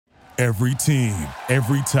Every team,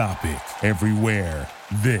 every topic, everywhere.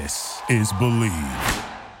 This is Believe.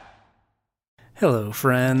 Hello,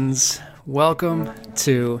 friends. Welcome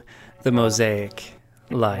to the Mosaic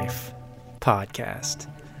Life podcast.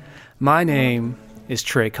 My name is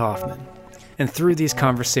Trey Kaufman, and through these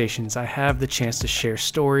conversations, I have the chance to share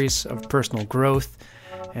stories of personal growth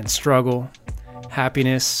and struggle,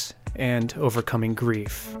 happiness, and overcoming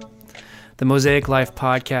grief. The Mosaic Life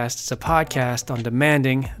podcast is a podcast on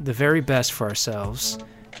demanding the very best for ourselves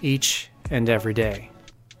each and every day.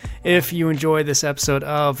 If you enjoy this episode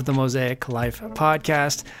of the Mosaic Life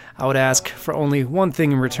podcast, I would ask for only one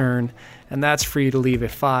thing in return, and that's for you to leave a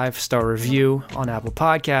 5-star review on Apple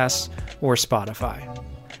Podcasts or Spotify.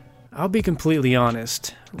 I'll be completely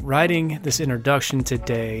honest, writing this introduction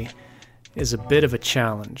today is a bit of a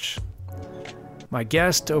challenge. My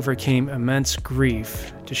guest overcame immense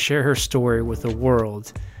grief to share her story with the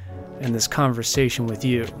world and this conversation with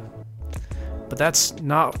you. But that's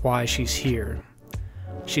not why she's here.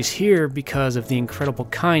 She's here because of the incredible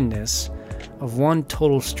kindness of one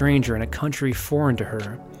total stranger in a country foreign to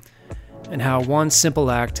her, and how one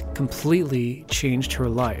simple act completely changed her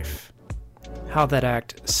life. How that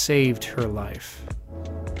act saved her life.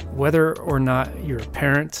 Whether or not you're a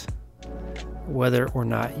parent, whether or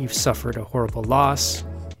not you've suffered a horrible loss,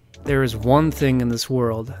 there is one thing in this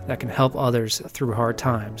world that can help others through hard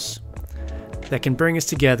times, that can bring us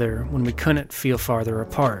together when we couldn't feel farther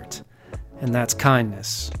apart, and that's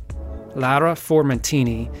kindness. Laura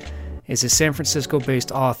Formentini is a San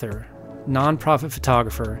Francisco-based author, nonprofit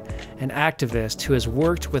photographer, and activist who has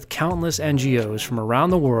worked with countless NGOs from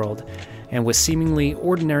around the world and with seemingly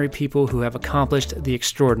ordinary people who have accomplished the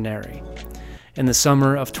extraordinary. In the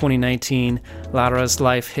summer of 2019, Laura's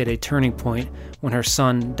life hit a turning point when her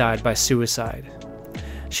son died by suicide.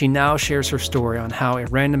 She now shares her story on how a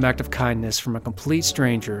random act of kindness from a complete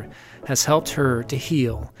stranger has helped her to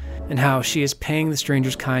heal, and how she is paying the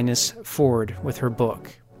stranger's kindness forward with her book.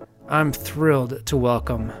 I'm thrilled to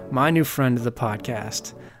welcome my new friend to the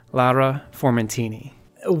podcast, Laura Formentini.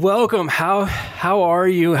 Welcome. How are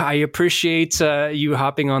you? I appreciate you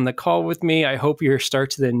hopping on the call with me. I hope your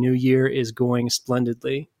start to the new year is going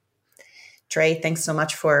splendidly. Trey, thanks so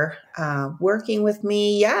much for working with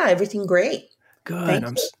me. Yeah, everything great.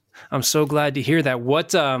 Good. I'm so glad to hear that.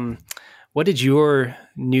 What did your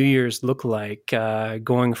New Year's look like,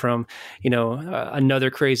 going from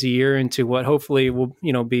another crazy year into what hopefully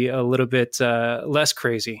will be a little bit less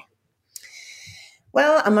crazy?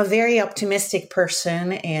 Well, I'm a very optimistic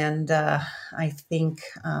person, and I think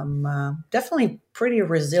I'm definitely pretty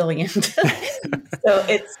resilient. So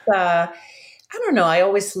it's, I don't know, I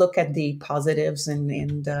always look at the positives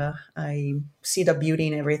and I see the beauty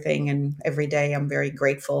in everything. And every day I'm very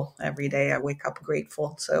grateful. Every day I wake up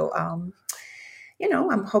grateful. So, I'm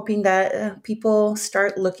hoping that people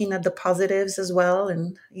start looking at the positives as well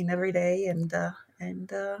and in every day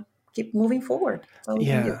and keep moving forward.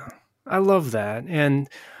 Yeah. I love that. And,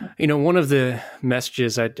 one of the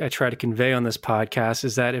messages I try to convey on this podcast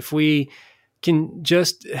is that if we can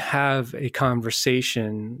just have a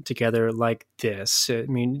conversation together like this, I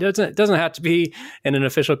mean, it doesn't have to be in an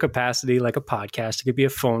official capacity like a podcast. It could be a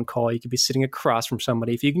phone call. You could be sitting across from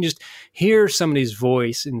somebody. If you can just hear somebody's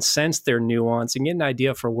voice and sense their nuance and get an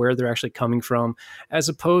idea for where they're actually coming from, as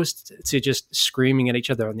opposed to just screaming at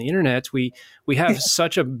each other on the internet, we have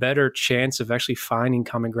such a better chance of actually finding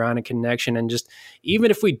common ground and connection. And just,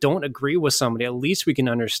 even if we don't agree with somebody, at least we can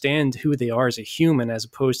understand who they are as a human, as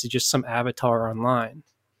opposed to just some avatar online.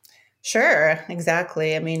 Sure,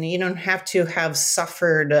 exactly. I mean, you don't have to have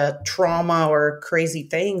suffered trauma or crazy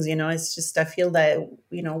things, it's just, I feel that,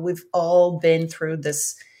 we've all been through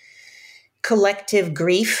this collective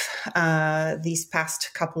grief these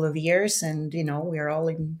past couple of years, and, we're all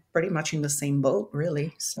pretty much in the same boat,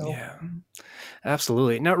 really. So, yeah,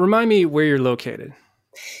 absolutely. Now, remind me where you're located.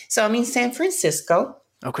 So I'm in San Francisco.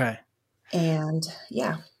 Okay. And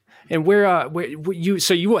yeah. And where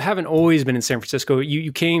you haven't always been in San Francisco.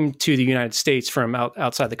 You came to the United States from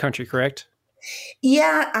outside the country, correct?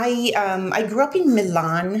 Yeah, I grew up in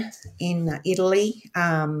Milan in Italy,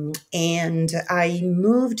 and I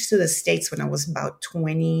moved to the States when I was about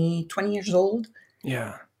 20 years old.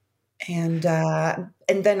 Yeah. And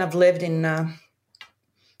then I've lived in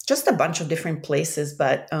just a bunch of different places,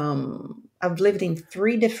 but I've lived in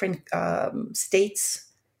 3 different states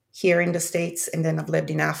here in the States, and then I've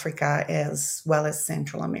lived in Africa as well as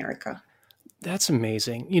Central America. That's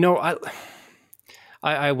amazing.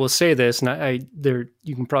 I will say this, and there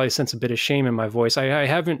you can probably sense a bit of shame in my voice. I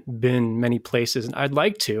haven't been many places, and I'd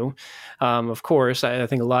like to. Of course, I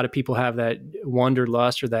think a lot of people have that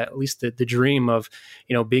wanderlust, or that at least the dream of,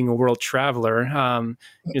 being a world traveler.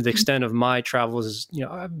 The extent of my travels is,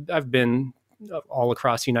 I've been all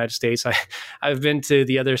across the United States. I've been to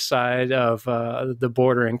the other side of the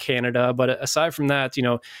border in Canada, but aside from that,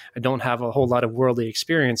 I don't have a whole lot of worldly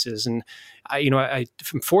experiences. And I'm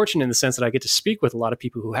fortunate in the sense that I get to speak with a lot of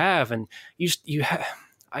people who have, and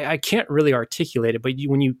I can't really articulate it, but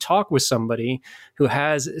when you talk with somebody who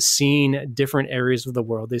has seen different areas of the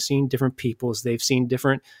world, they've seen different peoples, they've seen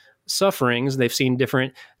different sufferings, they've seen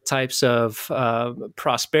different types of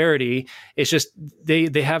prosperity. It's just they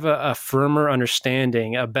have a firmer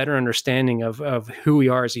understanding, a better understanding of who we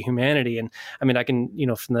are as a humanity. And I mean, I can,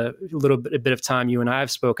 from the bit of time you and I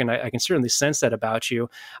have spoken, I can certainly sense that about you.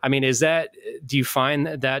 I mean, do you find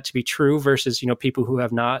that to be true versus, people who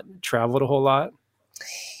have not traveled a whole lot?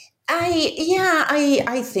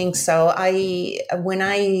 I think so. When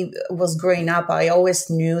I was growing up, I always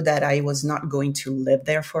knew that I was not going to live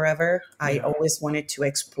there forever. I always wanted to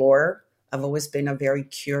explore. I've always been a very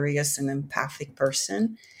curious and empathic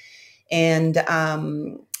person. And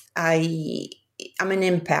I'm an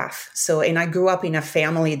empath. And I grew up in a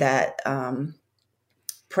family that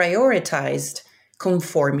prioritized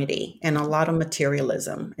conformity and a lot of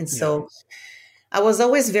materialism. And so I was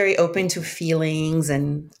always very open to feelings,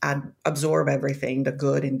 and I'd absorb everything, the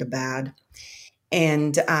good and the bad.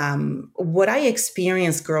 And what I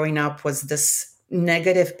experienced growing up was this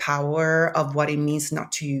negative power of what it means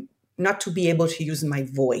not to be able to use my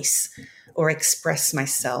voice or express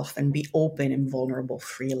myself and be open and vulnerable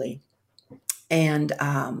freely. And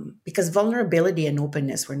because vulnerability and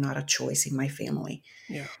openness were not a choice in my family.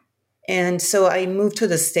 Yeah. And so I moved to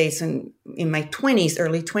the States in my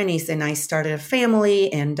early 20s, and I started a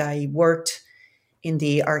family, and I worked in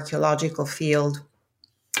the archaeological field.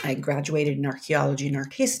 I graduated in archaeology and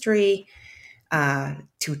art history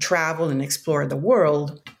to travel and explore the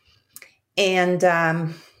world. And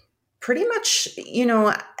pretty much,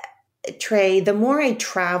 Trey, the more I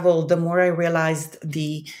traveled, the more I realized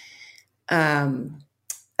I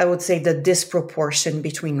would say the disproportion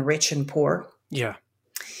between rich and poor. Yeah.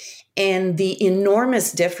 And the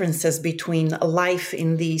enormous differences between life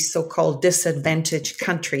in the so-called disadvantaged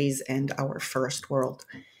countries and our first world.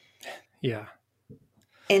 Yeah.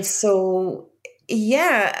 And so,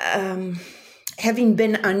 having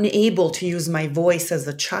been unable to use my voice as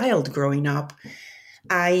a child growing up,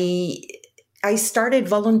 I started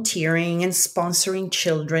volunteering and sponsoring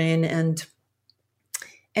children, and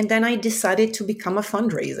then I decided to become a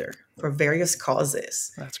fundraiser for various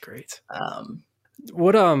causes. That's great.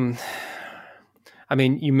 What, I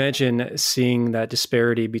mean, you mentioned seeing that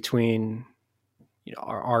disparity between,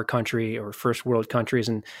 our country or first world countries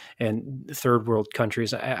and third world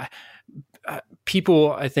countries.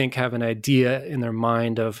 People, I think, have an idea in their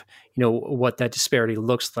mind of, what that disparity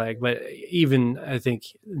looks like. But even, I think,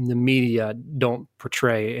 the media don't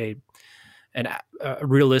portray a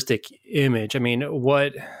realistic image. I mean,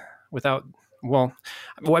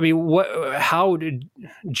 how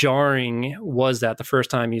jarring was that the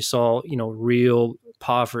first time you saw, real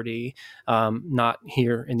poverty, not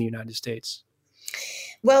here in the United States?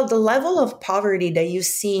 Well, the level of poverty that you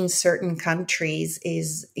see in certain countries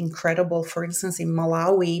is incredible. For instance, in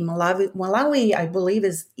Malawi, I believe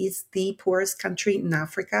is the poorest country in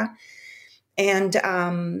Africa. And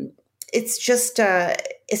it's just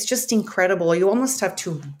incredible. You almost have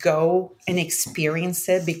to go and experience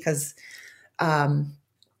it, because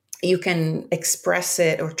you can express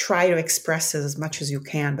it or try to express it as much as you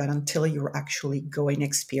can, but until you actually go and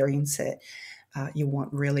experience it, you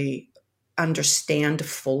won't really understand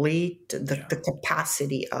fully the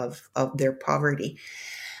capacity of their poverty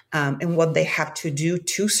and what they have to do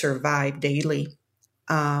to survive daily.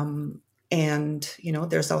 And,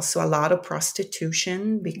 there's also a lot of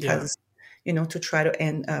prostitution because, to try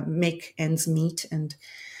to make ends meet. And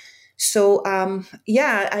so, and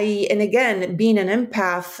again, being an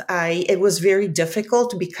empath, it was very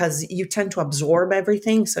difficult because you tend to absorb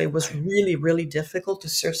everything. So it was really, really difficult to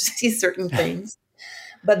see certain things.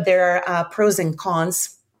 But there are pros and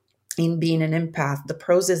cons in being an empath. The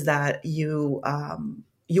pros is that you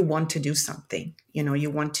want to do something,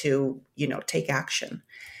 you want to, take action.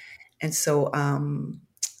 And so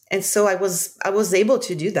I was able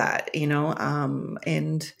to do that,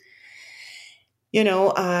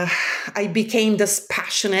 I became this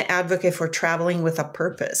passionate advocate for traveling with a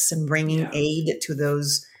purpose and bringing aid to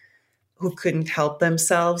those who couldn't help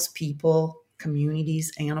themselves, people,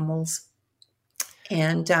 communities, animals.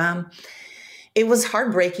 And it was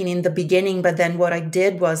heartbreaking in the beginning, but then what I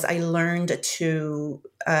did was I learned to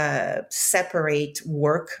separate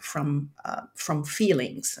work from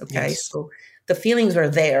feelings. Okay, Yes. so the feelings are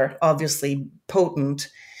there, obviously potent,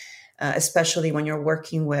 especially when you're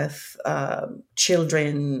working with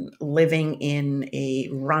children living in a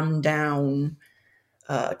rundown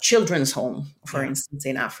children's home, for Yeah. instance,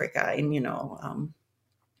 in Africa. And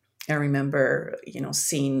I remember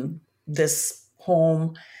seeing this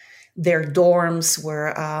home. Their dorms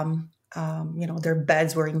were, their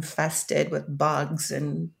beds were infested with bugs,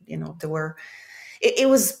 and there were. It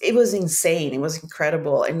was insane. It was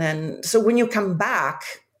incredible. And then, so when you come back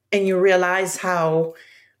and you realize how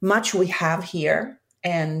much we have here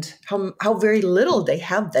and how very little they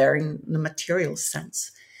have there in the material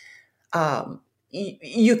sense,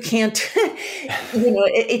 you can't.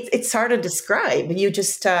 It's hard to describe. You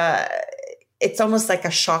just. It's almost like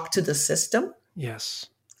a shock to the system. Yes.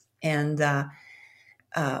 And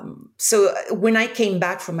so when I came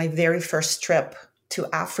back from my very first trip to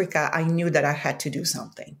Africa, I knew that I had to do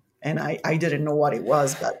something. And I didn't know what it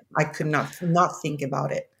was, but I could not think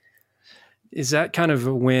about it. Is that kind of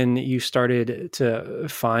when you started to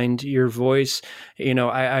find your voice?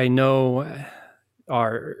 I know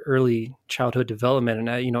our early childhood development,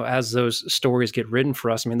 and as those stories get written for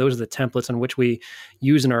us, I mean, those are the templates on which we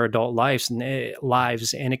use in our adult lives,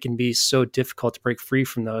 and it can be so difficult to break free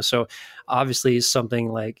from those. So obviously something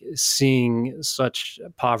like seeing such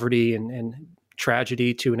poverty and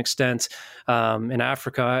tragedy to an extent in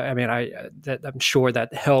Africa, I mean, I'm sure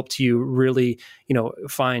that helped you really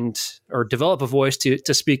find or develop a voice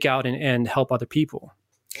to speak out and help other people.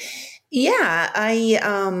 Yeah,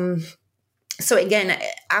 so again,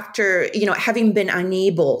 after, having been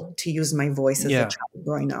unable to use my voice as a child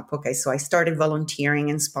growing up, okay, so I started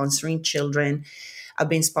volunteering and sponsoring children. I've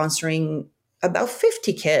been sponsoring about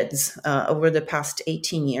 50 kids over the past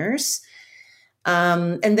 18 years.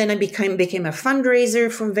 And then I became a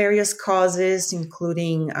fundraiser for various causes,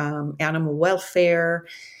 including animal welfare.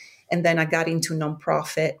 And then I got into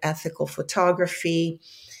nonprofit ethical photography.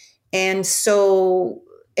 And so,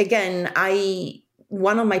 again,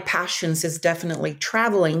 one of my passions is definitely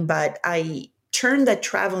traveling, but I turned that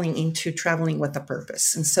traveling into traveling with a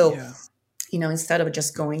purpose. And so, instead of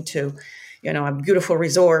just going to, a beautiful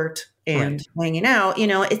resort and hanging out,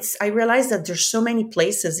 I realized that there's so many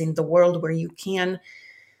places in the world where you can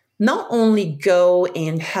not only go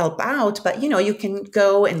and help out, but, you can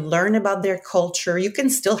go and learn about their culture. You can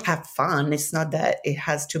still have fun. It's not that it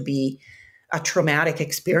has to be a traumatic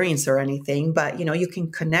experience or anything, but, you can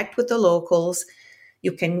connect with the locals.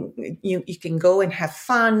 You can go and have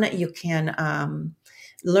fun. You can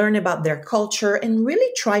learn about their culture and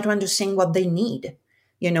really try to understand what they need,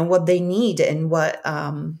 and what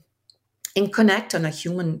and connect on a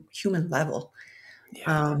human level.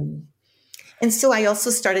 Yeah. And so I also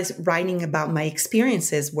started writing about my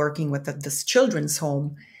experiences working with this children's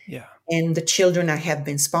home and the children I have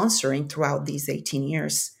been sponsoring throughout these 18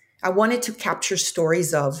 years. I wanted to capture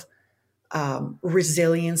stories of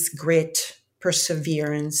resilience, grit,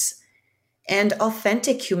 perseverance, and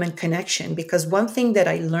authentic human connection. Because one thing that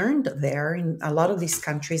I learned there in a lot of these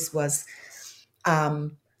countries was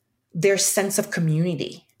their sense of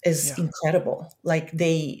community is incredible. Like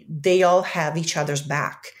they all have each other's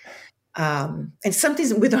back. And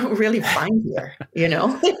something we don't really find here,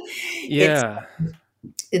 Yeah.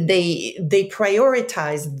 They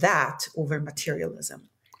prioritize that over materialism.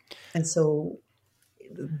 And so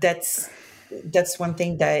that's one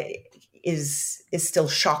thing that is still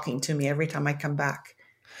shocking to me every time I come back.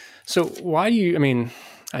 So why do you, I mean,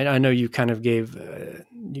 I know you kind of gave,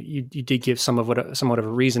 you did give somewhat of a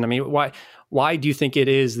reason. I mean, why do you think it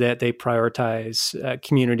is that they prioritize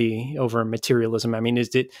community over materialism? I mean, is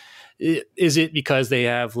it because they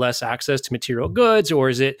have less access to material goods, or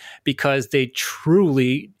is it because they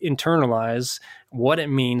truly internalize what it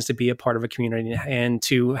means to be a part of a community and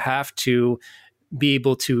to have to be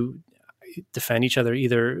able to defend each other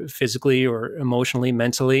either physically or emotionally,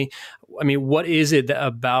 mentally? I mean, what is it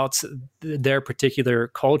about their particular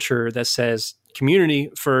culture that says community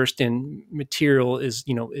first and material is,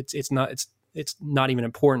 it's not even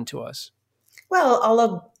important to us? Well,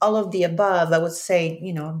 all of the above. I would say,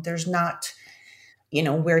 there's not,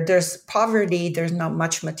 where there's poverty, there's not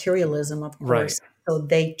much materialism, of course. Right. So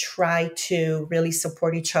they try to really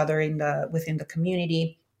support each other within the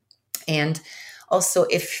community. And also,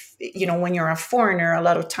 if, when you're a foreigner, a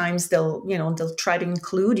lot of times they'll try to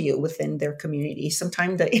include you within their community.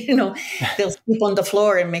 Sometimes they'll sleep on the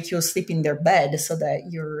floor and make you sleep in their bed so that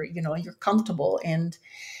you're comfortable. And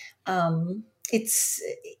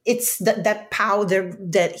it's that power,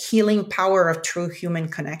 that healing power of true human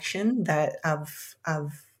connection that I've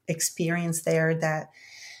experienced there, that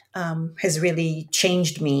has really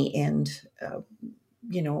changed me. And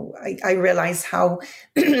I realize how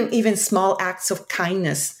even small acts of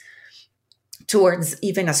kindness towards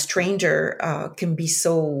even a stranger can be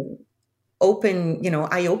so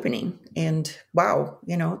eye-opening. And wow,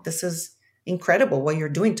 this is incredible what you're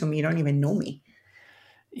doing to me. You don't even know me.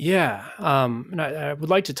 Yeah. And I would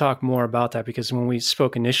like to talk more about that, because when we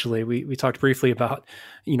spoke initially, we talked briefly about,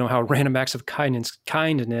 how random acts of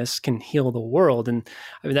kindness can heal the world. And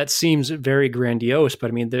I mean, that seems very grandiose, but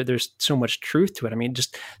I mean, there's so much truth to it. I mean,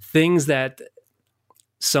 just things that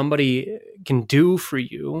somebody can do for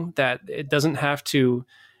you, that it doesn't have to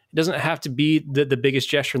be the biggest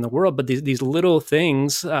gesture in the world, but these little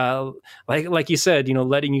things, like you said,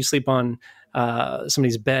 letting you sleep on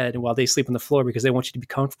somebody's bed while they sleep on the floor because they want you to be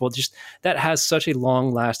comfortable. Just that has such a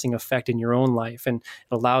long lasting effect in your own life, and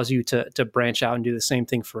it allows you to branch out and do the same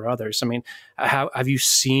thing for others. I mean, have you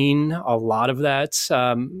seen a lot of that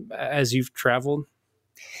as you've traveled?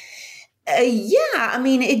 Yeah, I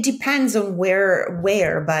mean, it depends on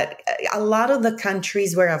where, but a lot of the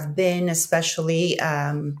countries where I've been, especially,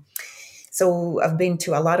 so I've been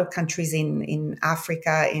to a lot of countries in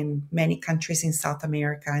Africa, in many countries in South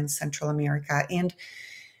America and Central America. And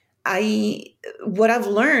what I've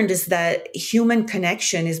learned is that human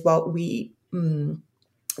connection is what we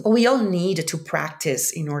all need to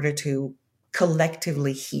practice in order to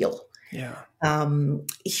collectively heal. Yeah.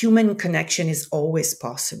 Human connection is always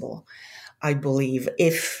possible, I believe,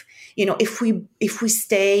 if we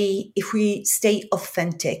stay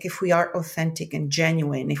authentic, if we are authentic and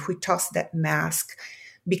genuine, if we toss that mask,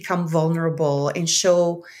 become vulnerable, and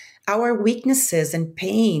show our weaknesses and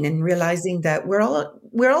pain, and realizing that we're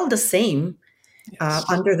all the same. Yes.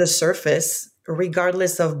 Under the surface,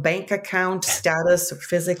 regardless of bank account status or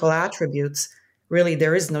physical attributes. Really,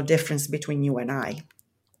 there is no difference between you and I.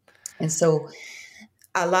 And so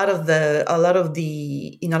a lot of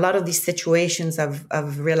these situations,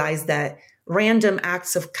 I've realized that random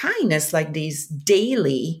acts of kindness like these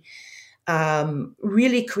daily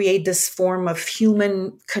really create this form of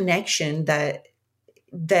human connection that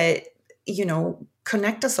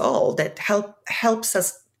connect us all, that helps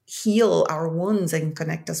us heal our wounds and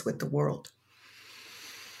connect us with the world.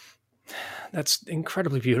 That's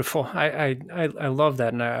incredibly beautiful. I love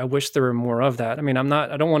that, and I wish there were more of that. I mean,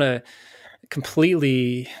 I don't want to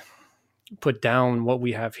completely put down what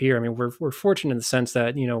we have here. I mean, we're fortunate in the sense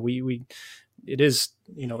that,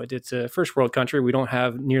 it's a first world country. We don't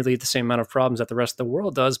have nearly the same amount of problems that the rest of the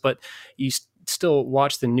world does, but you still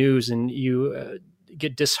watch the news and you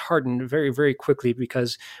get disheartened very, very quickly,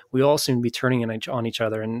 because we all seem to be turning on each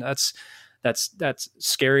other. And that's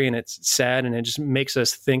scary, and it's sad, and it just makes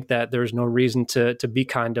us think that there's no reason to be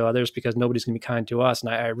kind to others because nobody's going to be kind to us. And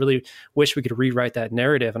I really wish we could rewrite that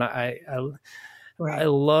narrative. And I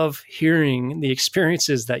love hearing the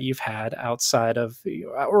experiences that you've had outside of,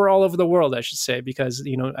 or all over the world, I should say, because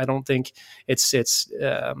I don't think it's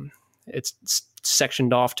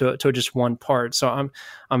sectioned off to just one part. So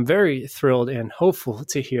I'm very thrilled and hopeful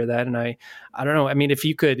to hear that. And I don't know. I mean, if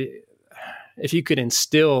you could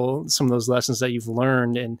instill some of those lessons that you've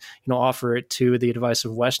learned and offer it to the advice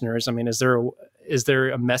of Westerners, I mean, is there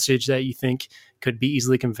a message that you think could be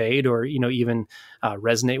easily conveyed, or even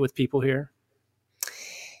resonate with people here?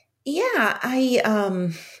 Yeah,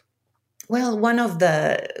 well, one of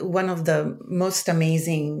the most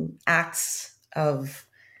amazing acts of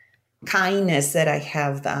kindness that I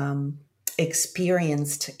have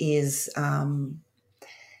experienced is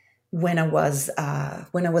when I was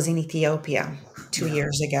in Ethiopia 2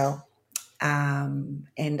 years ago,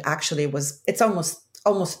 and actually it's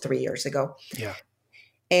almost 3 years ago. Yeah,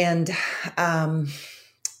 and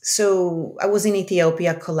so I was in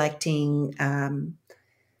Ethiopia collecting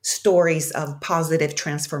stories of positive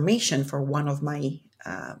transformation for one of my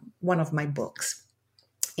books,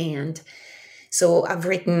 and so I've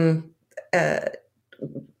written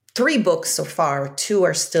 3 books so far. 2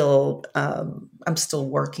 are still I'm still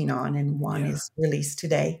working on, and one is released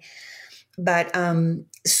today. But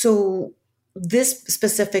so this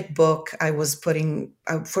specific book, I was putting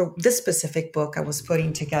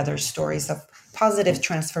together stories of positive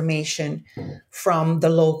transformation from the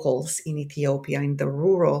locals in Ethiopia, in the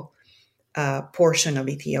rural portion of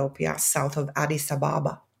Ethiopia, south of Addis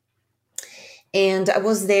Ababa. And I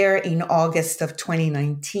was there in August of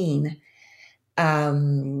 2019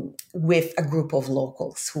 with a group of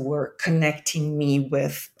locals who were connecting me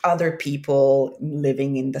with other people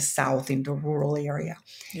living in the south, in the rural area.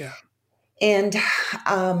 Yeah. And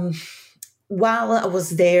while I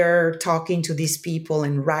was there talking to these people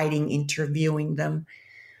and writing, interviewing them,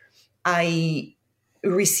 I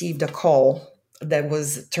received a call that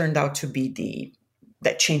was turned out to be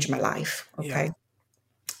that changed my life. Okay. Yeah.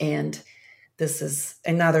 And this is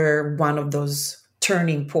another one of those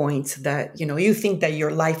turning points that, you think that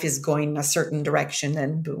your life is going a certain direction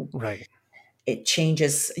and boom, Right. it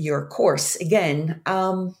changes your course again.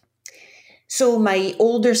 So my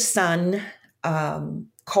older son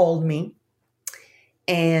called me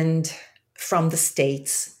and from the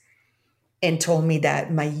States and told me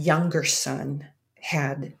that my younger son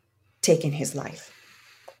had taken his life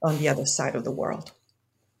on the other side of the world.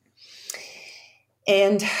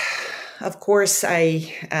 And of course,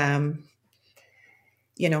 I,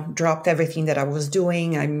 dropped everything that I was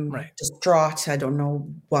doing. I'm distraught. I don't know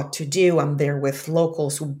what to do. I'm there with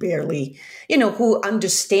locals who barely, who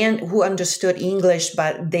understood English,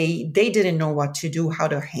 but they didn't know what to do, how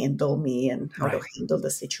to handle me and how to handle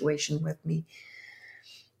the situation with me.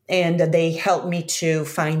 And they helped me to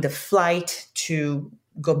find a flight to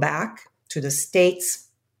go back to the States.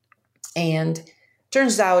 And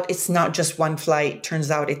turns out it's not just one flight.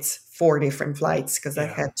 Turns out it's 4 different flights because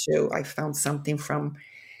I found something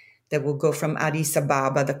that will go from Addis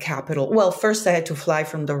Ababa, the capital. Well, first I had to fly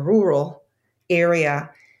from the rural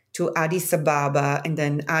area to Addis Ababa and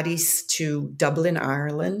then Addis to Dublin,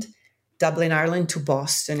 Ireland to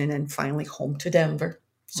Boston, and then finally home to Denver.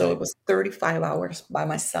 So it was 35 hours by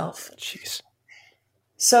myself. Jeez.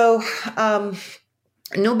 So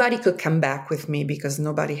nobody could come back with me because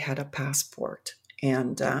nobody had a passport.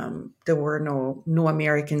 And there were no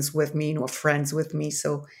Americans with me, no friends with me.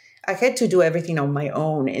 So I had to do everything on my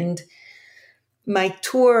own. And my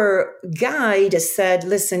tour guide said,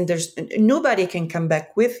 listen, nobody can come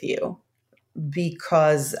back with you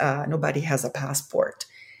because nobody has a passport.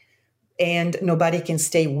 And nobody can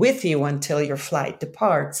stay with you until your flight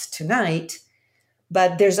departs tonight.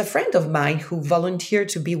 But there's a friend of mine who volunteered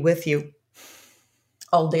to be with you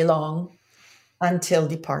all day long until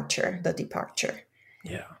the departure.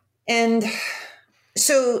 Yeah. And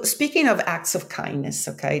so speaking of acts of kindness,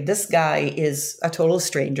 okay, this guy is a total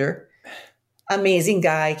stranger, amazing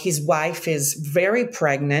guy. His wife is very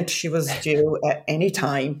pregnant. She was due at any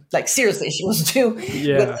time. Like seriously, she was due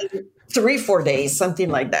within 3-4 days, something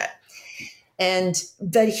like that. And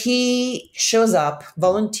that he shows up,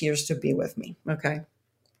 volunteers to be with me, okay?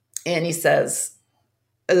 And he says,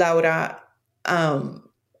 Laura,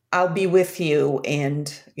 I'll be with you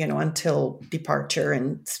and, until departure.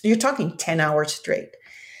 And you're talking 10 hours straight.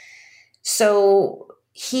 So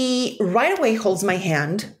he right away holds my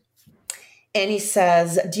hand and he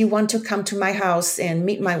says, do you want to come to my house and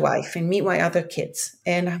meet my wife and meet my other kids?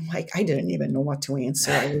 And I'm like, I didn't even know what to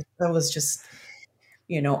answer. I was just,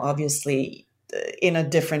 obviously in a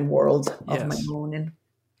different world of my own.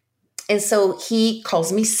 And so he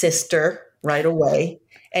calls me sister right away.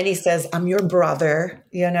 And he says, I'm your brother,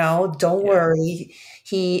 don't worry.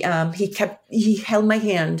 He held my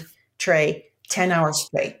hand, Trey, 10 hours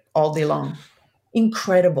straight, all day long.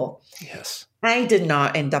 Incredible. Yes. I did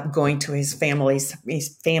not end up going to his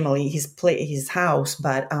house,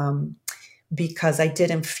 but because I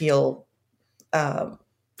didn't feel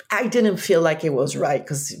like it was right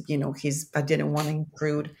because, I didn't want to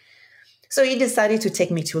intrude. So he decided to take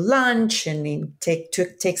me to lunch and he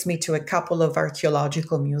takes me to a couple of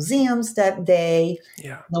archaeological museums that day,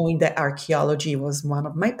 knowing that archaeology was one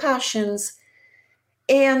of my passions.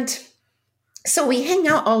 And so we hang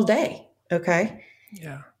out all day, okay?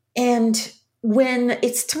 Yeah. And when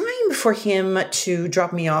it's time for him to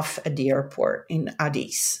drop me off at the airport in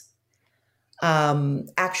Addis,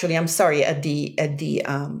 actually, I'm sorry, at the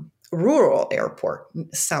rural airport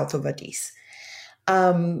south of Addis,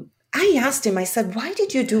 I asked him, I said, why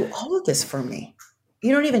did you do all of this for me?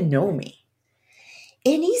 You don't even know me.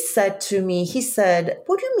 And he said to me,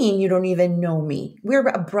 what do you mean you don't even know me? We're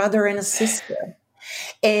a brother and a sister.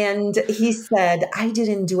 And he said, I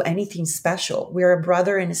didn't do anything special. We're a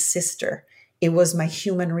brother and a sister. It was my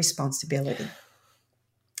human responsibility.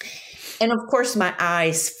 And of course, my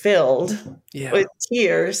eyes filled with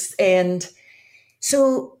tears. And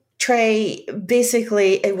so Trey,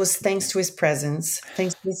 basically, it was thanks to his presence,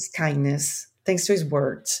 thanks to his kindness, thanks to his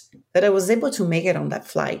words, that I was able to make it on that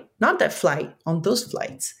flight. Not that flight, on those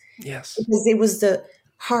flights. Yes. Because it was the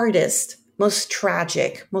hardest, most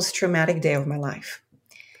tragic, most traumatic day of my life.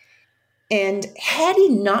 And had he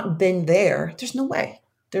not been there, there's no way.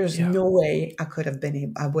 There's no way I would have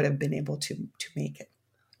been able to make it.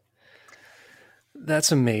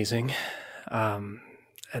 That's amazing.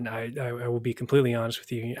 And I will be completely honest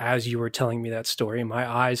with you. As you were telling me that story, my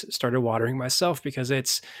eyes started watering myself, because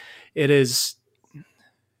it's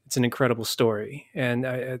an incredible story. And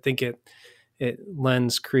I think it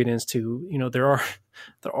lends credence to, there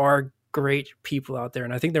are great people out there.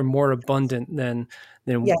 And I think they're more abundant than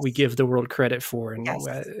we Yes, give the world credit for. And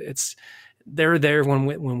yes. they're there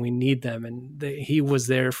when we need them. And he was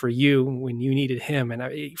there for you when you needed him.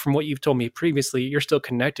 And from what you've told me previously, you're still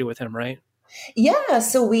connected with him, right? Yeah,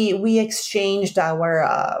 so we exchanged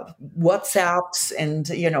our WhatsApps, and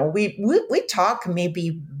we talk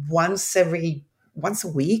maybe once a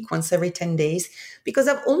week, once every 10 days, because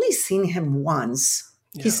I've only seen him once.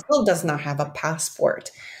 He Yeah. still does not have a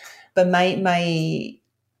passport, but my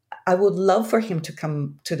I would love for him to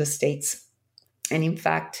come to the States. And in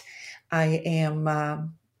fact, I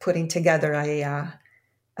am putting together a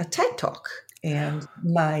TED Talk, and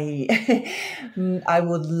my I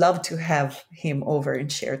would love to have him over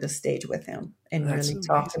and share the stage with him and That's really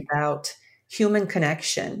talk amazing. about human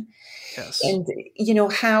connection, Yes. and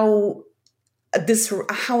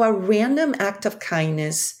how a random act of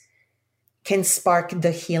kindness can spark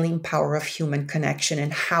the healing power of human connection,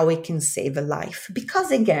 and how it can save a life.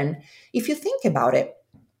 Because again, if you think about it,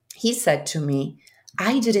 he said to me,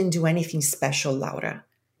 I didn't do anything special, Laura.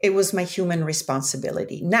 It was my human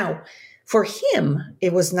responsibility. Now, for him,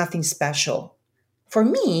 it was nothing special. For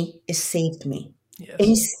me, it saved me. And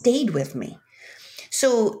he Yes. stayed with me.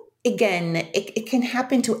 So again, it can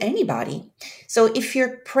happen to anybody. So if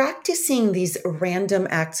you're practicing these random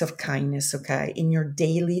acts of kindness, okay, in your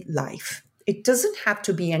daily life, it doesn't have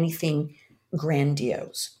to be anything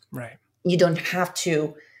grandiose. Right. You don't have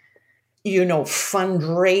to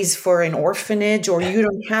fundraise for an orphanage, or you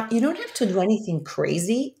don't have to do anything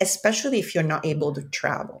crazy, especially if you're not able to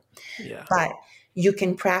travel. Yeah. But you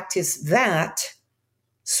can practice that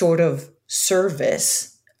sort of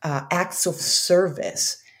service, acts of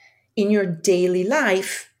service in your daily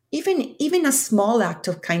life. Even a small act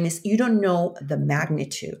of kindness, you don't know the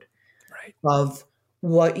magnitude Right. of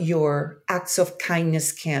what your acts of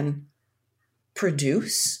kindness can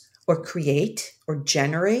produce or create or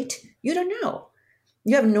generate. You don't know.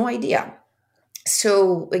 You have no idea.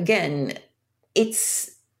 So again, he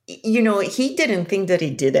didn't think that he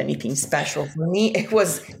did anything special. For me, it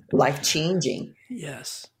was life changing.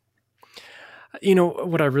 Yes.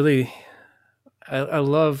 What I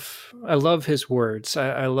love his words.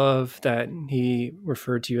 I love that he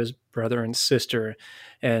referred to you as brother and sister,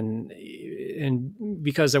 and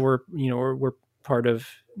because that we're part of,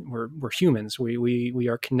 we're humans. We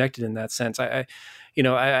are connected in that sense. I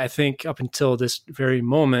think up until this very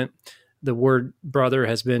moment, the word brother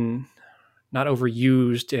has been not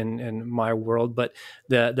overused in my world, but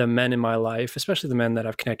the men in my life, especially the men that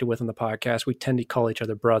I've connected with on the podcast, we tend to call each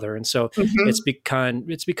other brother. And so it's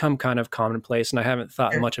Mhm. become kind of commonplace, and I haven't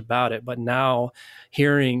thought Sure. much about it. But now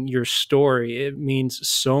hearing your story, it means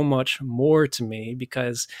so much more to me,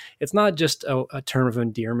 because it's not just a term of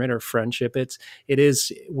endearment or friendship.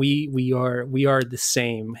 We are the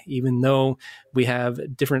same, even though we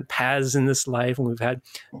have different paths in this life and we've had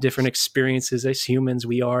different experiences as humans.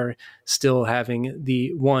 We are still having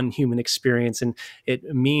the one human experience, and it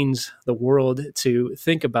means the world to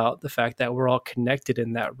think about the fact that we're all connected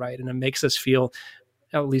in that, right? And it makes us feel,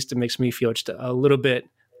 at least it makes me feel, just a little bit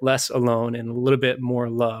less alone and a little bit more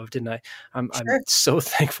loved. And I'm Sure. so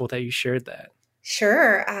thankful that you shared that.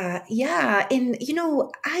 Sure. Yeah. And,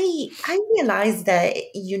 I realized that,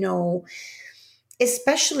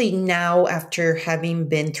 especially now after having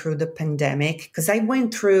been through the pandemic, because I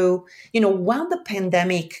went through, while the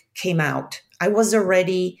pandemic came out, I was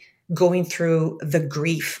already going through the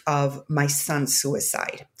grief of my son's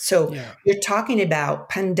suicide. So Yeah. you're talking about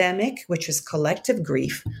pandemic, which is collective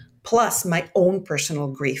grief, plus my own personal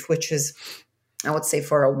grief, which is, I would say,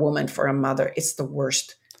 for a woman, for a mother, it's the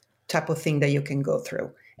worst type of thing that you can go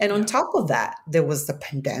through. And on Yeah. top of that, there was the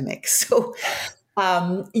pandemic. So,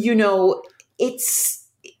 it's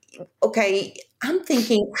okay. I'm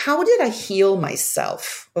thinking, how did I heal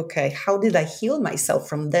myself? Okay. How did I heal myself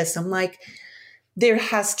from this? I'm like, there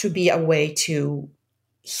has to be a way to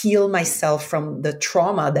heal myself from the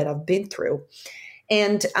trauma that I've been through.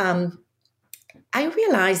 And I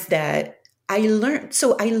realized that I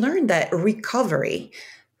learned that recovery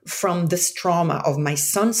from this trauma of my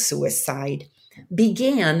son's suicide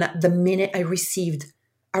began the minute I received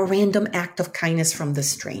a random act of kindness from the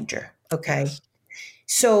stranger. Okay. Yes.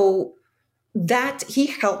 So that he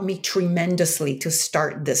helped me tremendously to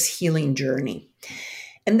start this healing journey.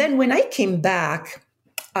 And then when I came back,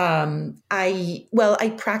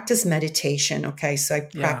 I practice meditation. Okay. So I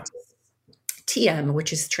Yeah. practice TM,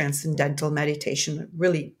 which is transcendental meditation.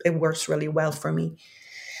 Really, it works really well for me.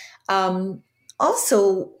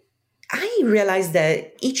 Also, I realized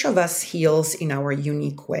that each of us heals in our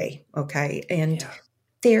unique way. Okay. And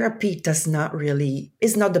therapy is not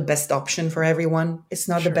the best option for everyone. It's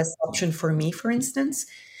not the best option for me, for instance.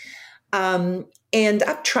 And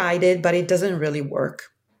I've tried it, but it doesn't really work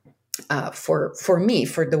for me,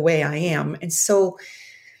 for the way I am. And so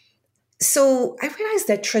I realized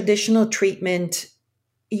that traditional treatment,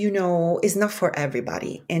 is not for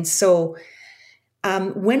everybody. And so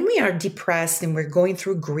when we are depressed and we're going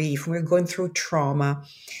through grief, we're going through trauma,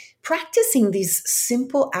 practicing these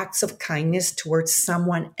simple acts of kindness towards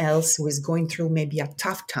someone else who is going through maybe a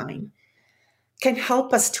tough time can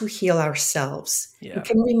help us to heal ourselves. Yeah. It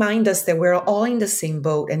can remind us that we're all in the same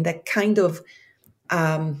boat, and that kind of,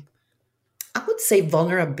 I would say,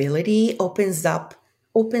 vulnerability opens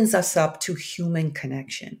us up to human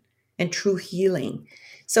connection and true healing.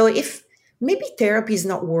 So if maybe therapy is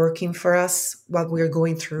not working for us while we're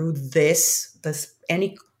going through this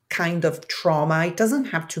any kind of trauma, it doesn't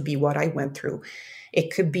have to be what I went through.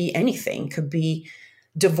 It could be anything. It could be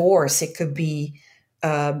divorce. It could be,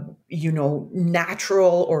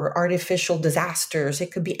 natural or artificial disasters.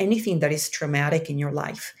 It could be anything that is traumatic in your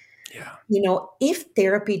life. Yeah. If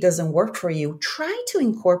therapy doesn't work for you, try to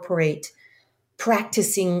incorporate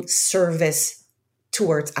practicing service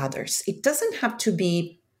towards others. It doesn't have to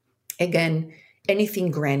be, again, anything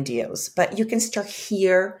grandiose, but you can start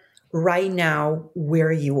here right now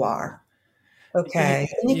where you are. Okay.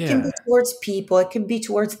 And it can be towards people, it can be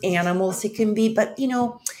towards animals, it can be, but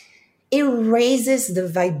it raises the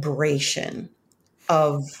vibration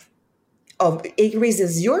it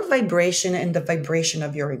raises your vibration and the vibration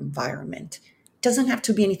of your environment. It doesn't have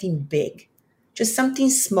to be anything big, just something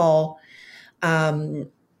small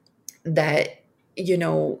that,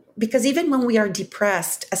 because even when we are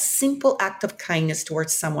depressed, a simple act of kindness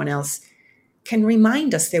towards someone else can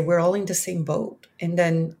remind us that we're all in the same boat, and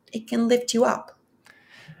then it can lift you up.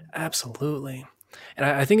 Absolutely. And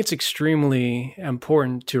I think it's extremely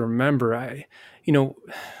important to remember, we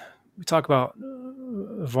talk about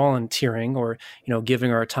volunteering or,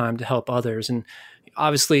 giving our time to help others. And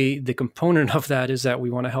obviously the component of that is that we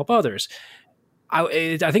want to help others.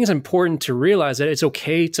 I think it's important to realize that it's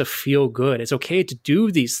okay to feel good. It's okay to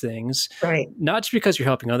do these things, right? Not just because you're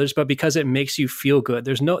helping others, but because it makes you feel good.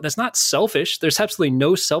 That's not selfish. There's absolutely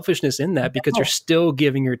no selfishness in that, because you're still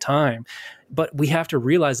giving your time. But we have to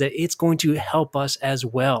realize that it's going to help us as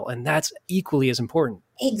well. And that's equally as important.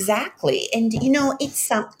 Exactly. And,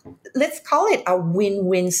 it's, let's call it a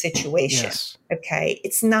win-win situation. Yes. Okay.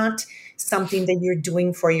 It's not something that you're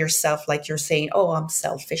doing for yourself. Like you're saying, oh, I'm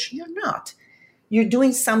selfish. You're not. You're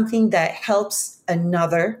doing something that helps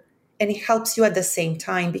another, and it helps you at the same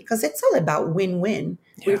time, because it's all about win-win.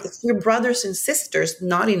 Yeah. We're brothers and sisters,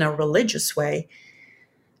 not in a religious way,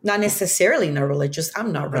 not necessarily in a religious.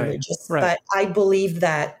 I'm not religious, but I believe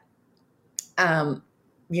that, under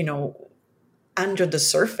the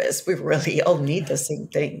surface, we really all need the same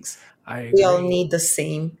things. I agree. We all need the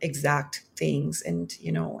same exact things. And,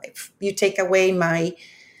 if you take away my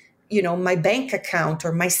bank account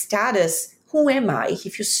or my status, who am I?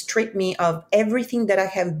 If you strip me of everything that I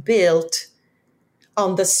have built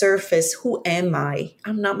on the surface, who am I?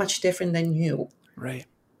 I'm not much different than you. Right.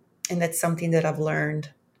 And that's something that I've learned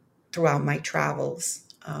throughout my travels.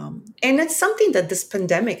 And it's something that this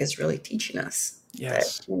pandemic is really teaching us.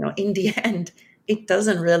 Yes. That, in the end, it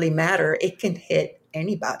doesn't really matter. It can hit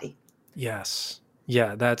anybody. Yes.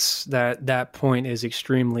 Yeah, that point is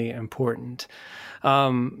extremely important.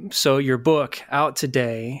 So your book out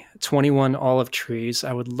today, 21 Olive Trees.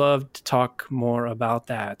 I would love to talk more about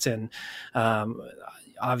that. And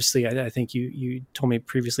obviously, I think you told me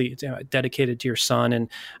previously it's dedicated to your son. And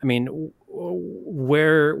I mean,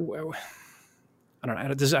 where I don't know. I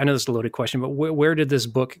know this is a loaded question, but where did this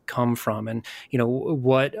book come from? And,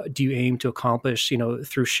 what do you aim to accomplish,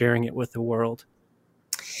 through sharing it with the world?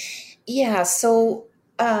 Yeah. So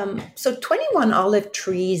 21 Olive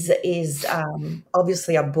Trees is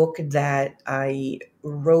obviously a book that I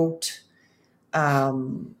wrote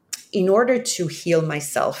in order to heal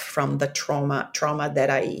myself from the trauma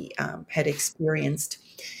that I had experienced.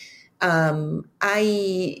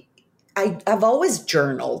 I've always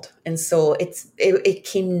journaled, and so it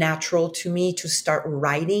came natural to me to start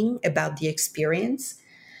writing about the experience.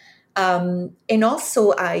 And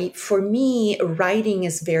also, for me, writing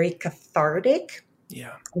is very cathartic.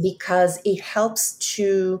 Yeah. Because it helps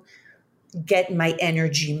to get my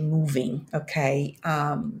energy moving. Okay.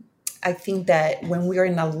 I think that when we're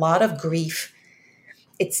in a lot of grief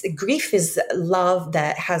is love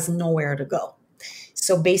that has nowhere to go.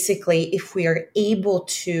 So basically, if we are able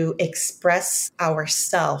to express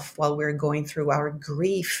ourselves while we're going through our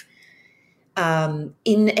grief, in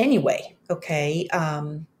any way, okay,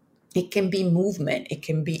 it can be movement, it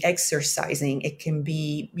can be exercising, it can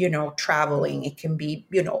be, traveling, it can be,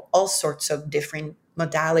 all sorts of different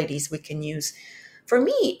modalities we can use. For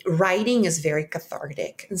me, writing is very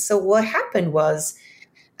cathartic. And so what happened was,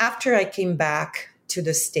 after I came back to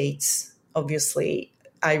the States, obviously,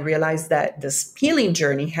 I realized that this healing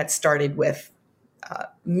journey had started with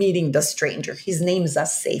meeting the stranger. His name is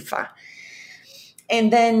Asefa.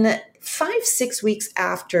 And then 5-6 weeks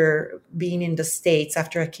after being in the States,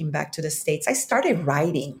 after I came back to the States, I started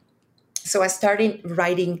writing. So I started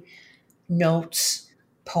writing notes,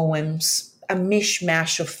 poems, a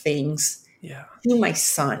mishmash of things to my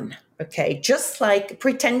son, okay? Just like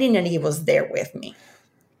pretending that he was there with me.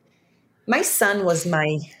 My son was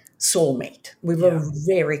my soulmate. We were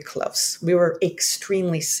very close. We were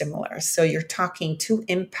extremely similar. So you're talking two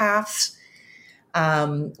empaths.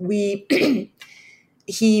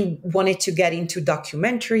 He wanted to get into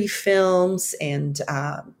documentary films, and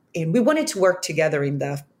we wanted to work together in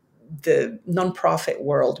the nonprofit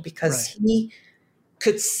world because he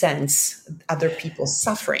could sense other people's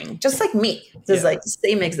suffering, just like me. Just like the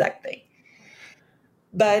same exact thing.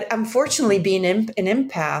 But unfortunately, being an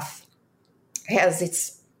empath has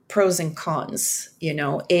its pros and cons.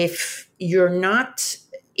 If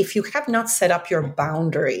you have not set up your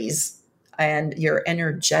boundaries and your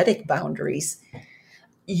energetic boundaries,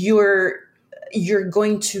 you're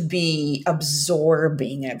going to be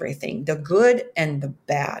absorbing everything, the good and the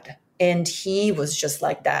bad. And he was just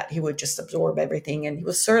like that. He would just absorb everything. And he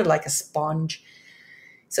was sort of like a sponge.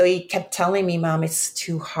 So he kept telling me, Mom, it's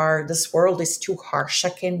too hard. This world is too harsh. I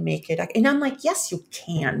can't make it. And I'm like, yes, you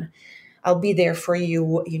can. I'll be there for you.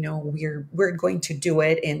 We're going to do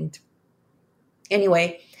it. And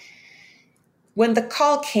anyway, when the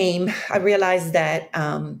call came, I realized that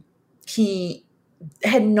he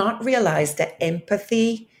had not realized that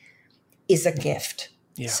empathy is a gift.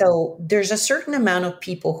 Yeah. So there's a certain amount of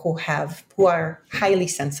people who are highly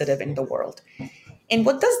sensitive in the world. And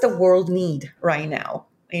what does the world need right now?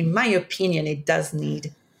 In my opinion, it does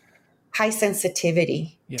need high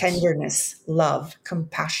sensitivity, tenderness, love,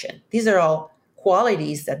 compassion. These are all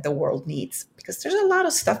qualities that the world needs, because there's a lot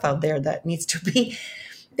of stuff out there that needs to be,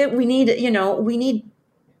 that we need, we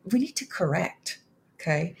need to correct.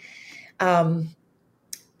 Okay.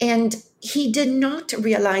 And he did not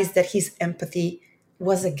realize that his empathy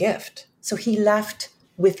was a gift. So he left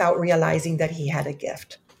without realizing that he had a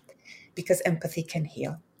gift, because empathy can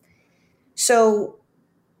heal. So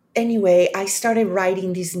anyway, I started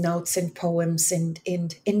writing these notes and poems, and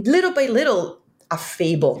little by little, a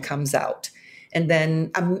fable comes out, and then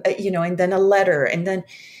and then a letter, and then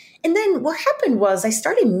what happened was I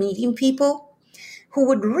started meeting people who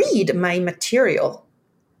would read my material,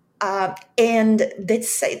 and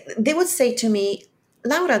they would say to me,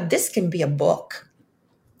 Laura, this can be a book.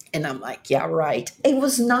 And I'm like, yeah, right.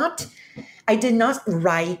 I did not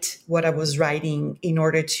write what I was writing in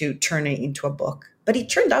order to turn it into a book, but it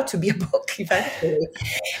turned out to be a book eventually.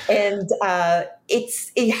 And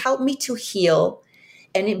it helped me to heal.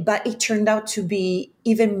 But it turned out to be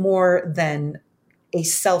even more than a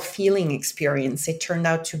self-healing experience. It turned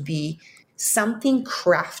out to be something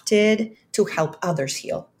crafted to help others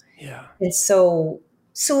heal. Yeah. And so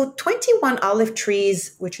 21 Olive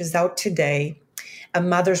Trees, which is out today, A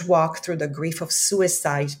Mother's Walk Through the Grief of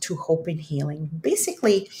Suicide to Hope and Healing.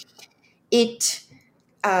 Basically, it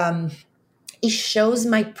shows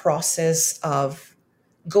my process of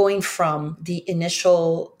going from the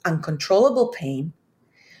initial uncontrollable pain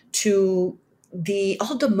to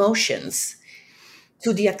all the emotions,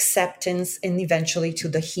 to the acceptance, and eventually to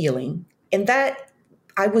the healing. And that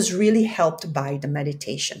I was really helped by the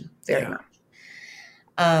meditation very much.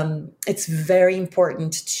 It's very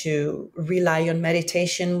important to rely on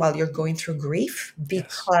meditation while you're going through grief,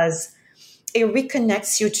 because it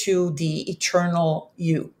reconnects you to the eternal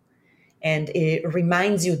you. And it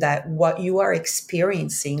reminds you that what you are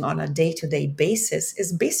experiencing on a day-to-day basis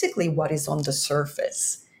is basically what is on the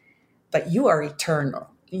surface. But you are eternal.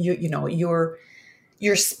 Your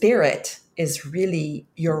spirit is really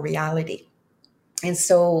your reality. And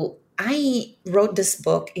so I wrote this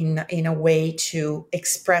book in a way to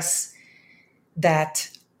express that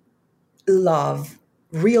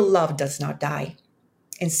real love does not die.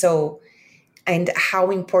 And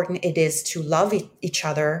how important it is to love each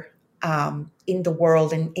other in the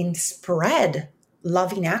world, and spread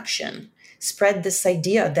love in action. Spread this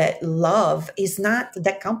idea that love is not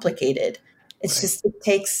that complicated. It's just,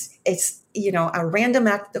 it's a random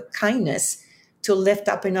act of kindness to lift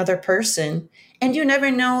up another person. And you never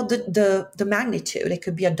know the magnitude. It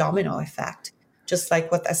could be a domino effect, just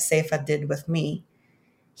like what Asefa did with me.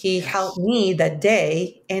 He helped Yes. me that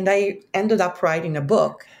day, and I ended up writing a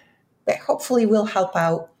book that hopefully will help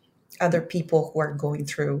out other people who are going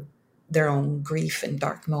through their own grief and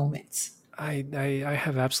dark moments. I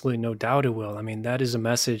have absolutely no doubt it will. I mean, that is a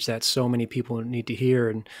message that so many people need to hear.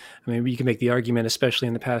 And I mean, you can make the argument, especially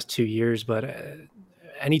in the past 2 years, but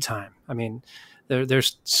anytime. I mean, there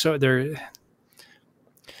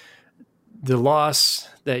the loss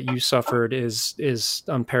that you suffered is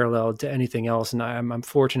unparalleled to anything else, and I'm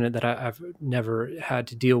fortunate that I've never had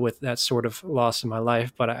to deal with that sort of loss in my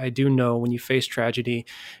life. But I do know when you face tragedy,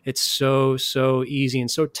 it's so easy and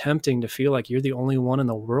so tempting to feel like you're the only one in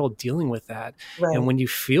the world dealing with that. And Right. when you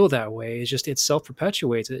feel that way, it self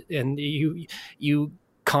perpetuates it, and you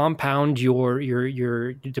compound your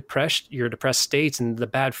depressed states and the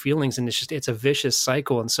bad feelings, and it's a vicious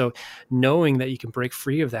cycle. And so knowing that you can break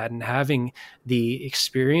free of that and having the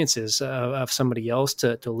experiences of somebody else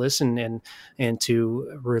to listen and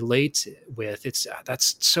to relate with,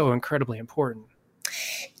 that's so incredibly important.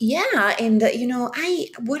 Yeah, and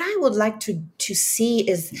what I would like to see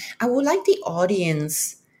is, I would like the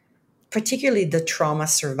audience, particularly the trauma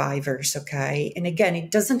survivors, okay? And again,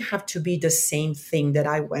 it doesn't have to be the same thing that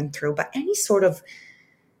I went through, but any sort of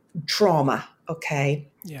trauma, okay?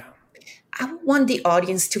 Yeah. I want the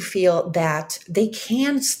audience to feel that they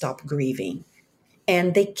can stop grieving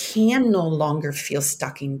and they can no longer feel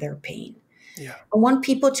stuck in their pain. Yeah. I want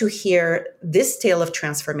people to hear this tale of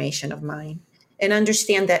transformation of mine and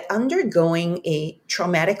understand that undergoing a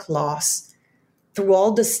traumatic loss through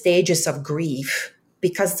all the stages of grief,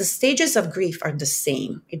 because the stages of grief are the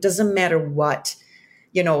same. It doesn't matter what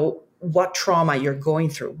trauma you're going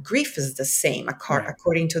through. Grief is the same,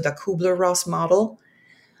 according to the Kubler-Ross model.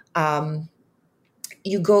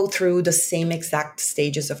 You go through the same exact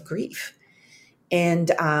stages of grief.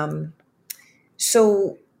 And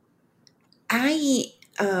so I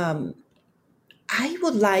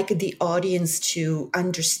would like the audience to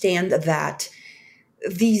understand that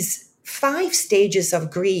these 5 stages of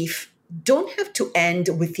grief don't have to end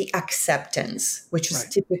with the acceptance, which is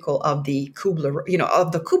typical of the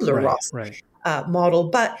Kubler-Ross model,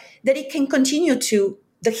 but that it can continue to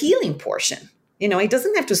the healing portion. It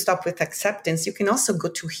doesn't have to stop with acceptance. You can also go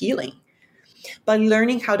to healing by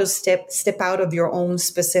learning how to step out of your own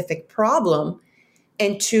specific problem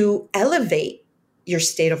and to elevate your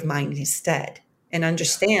state of mind instead, and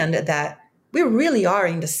understand that we really are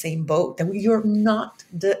in the same boat, that you're not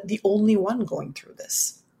the only one going through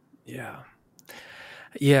this.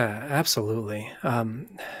 Yeah, absolutely. I'm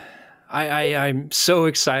so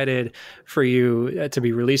excited for you to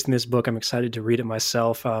be releasing this book. I'm excited to read it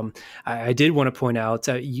myself. I did want to point out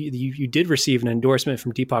you did receive an endorsement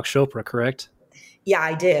from Deepak Chopra, correct? Yeah,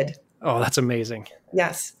 I did. Oh, that's amazing.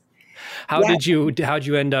 Yes. How'd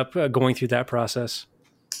you end up going through that process?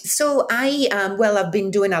 So I've been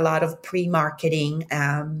doing a lot of pre-marketing,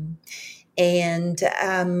 and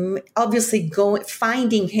obviously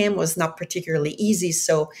finding him was not particularly easy.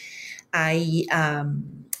 So I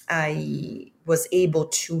was able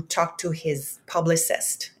to talk to his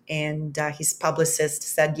publicist, and his publicist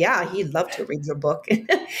said, yeah, he'd love to read your book.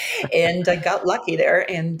 And I got lucky there.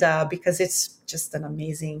 And because it's just an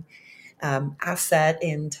amazing asset,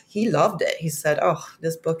 and he loved it. He said, oh,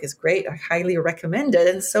 this book is great. I highly recommend it.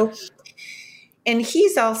 And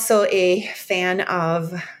he's also a fan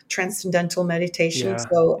of transcendental meditation.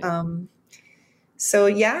 Yeah. So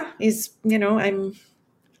yeah,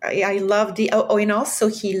 I love and also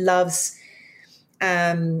he loves,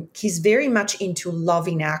 he's very much into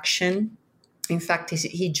loving action. In fact,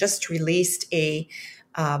 he just released a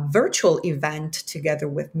virtual event together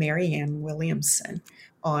with Marianne Williamson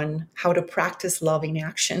on how to practice loving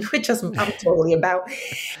action, which I'm totally about.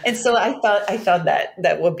 And so I thought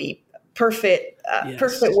that would be perfect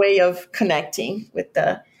way of connecting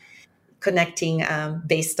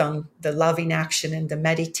based on the loving action and the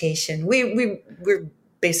meditation. We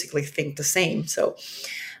basically think the same. So,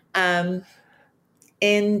 so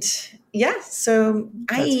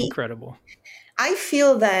that's incredible. I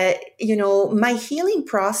feel that, my healing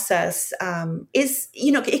process is,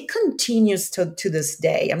 it continues to this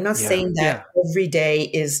day. I'm not saying that every day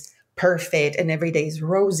is perfect and every day is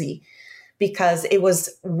rosy, because it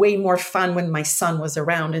was way more fun when my son was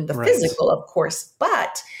around in the physical, of course.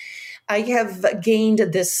 But I have gained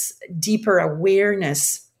this deeper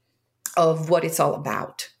awareness of what it's all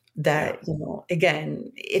about. That,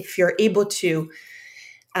 again, if you're able to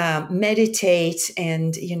meditate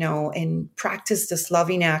and, and practice this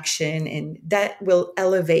loving action, and that will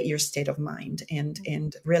elevate your state of mind. And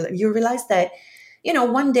you realize that,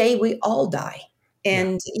 one day we all die.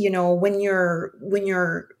 And, when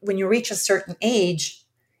you reach a certain age,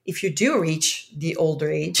 if you do reach the older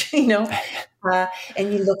age, and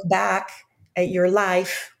you look back at your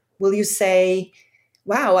life, will you say,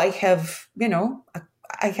 wow, I have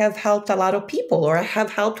helped a lot of people, or I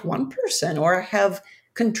have helped one person, or I have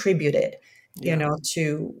contributed,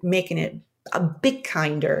 to making it a bit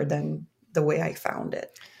kinder than the way I found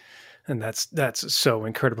it. And that's so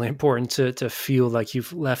incredibly important to feel like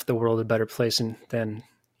you've left the world a better place than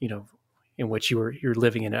in which you're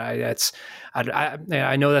living in it.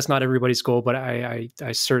 I know that's not everybody's goal, but I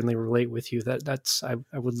certainly relate with you.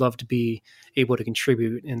 I would love to be able to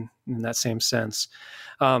contribute in that same sense.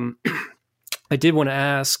 I did want to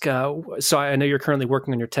ask, so I know you're currently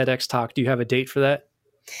working on your TEDx talk. Do you have a date for that?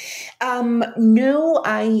 No,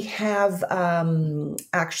 I have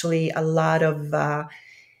actually a lot of,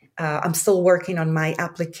 I'm still working on my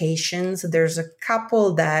applications. There's a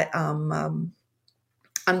couple that I'm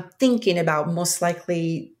thinking about. Most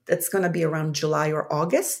likely it's going to be around July or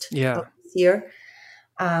August of this year.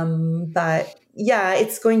 But yeah,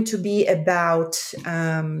 it's going to be about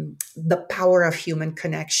the power of human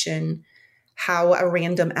connection, how a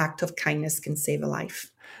random act of kindness can save a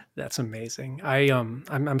life. That's amazing.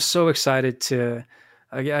 I'm so excited to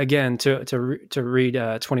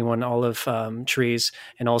read 21 Olive Trees,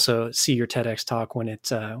 and also see your TEDx talk when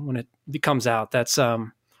it comes out. That's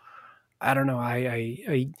I don't know.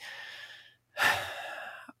 I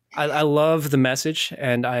love the message,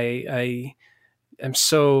 and I am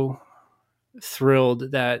so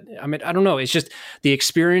thrilled that, I don't know, it's just the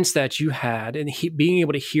experience that you had, and being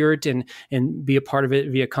able to hear it and be a part of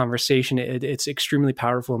it via conversation. It's extremely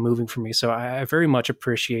powerful and moving for me. So I very much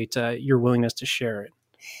appreciate your willingness to share it.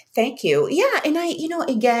 Thank you. Yeah. And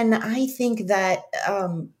again, I think that,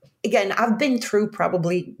 I've been through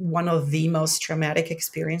probably one of the most traumatic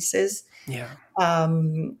experiences. Yeah.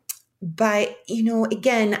 But,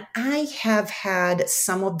 again, I have had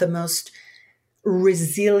some of the most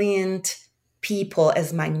resilient people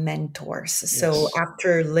as my mentors. Yes. So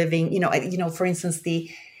after living, for instance,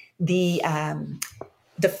 the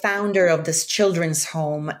founder of this children's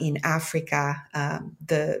home in Africa,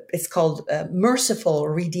 it's called Merciful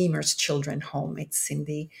Redeemer's Children Home. It's in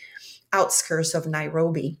the outskirts of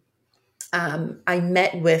Nairobi. I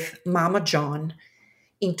met with Mama John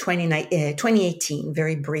in 2018,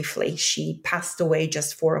 very briefly. She passed away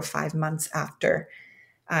just 4 or 5 months after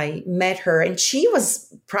I met her, and she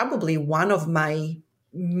was probably one of my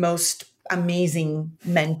most amazing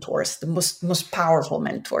mentors, the most powerful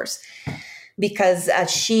mentors, because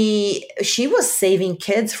she was saving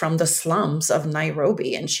kids from the slums of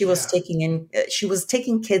Nairobi, and she was taking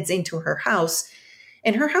kids into her house,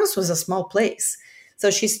 and her house was a small place.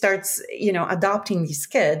 So she starts, adopting these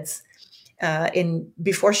kids. And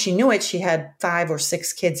before she knew it, she had 5 or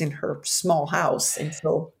 6 kids in her small house, and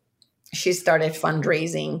so she started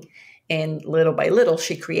fundraising, and little by little,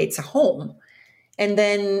 she creates a home. And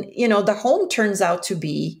then, the home turns out to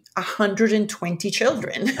be 120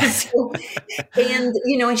 children. And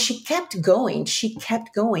she kept going.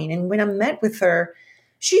 And when I met with her,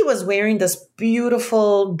 she was wearing this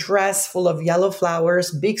beautiful dress full of yellow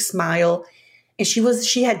flowers, big smile. And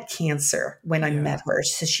she had cancer when I met her.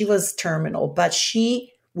 So she was terminal, but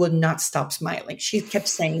she would not stop smiling. She kept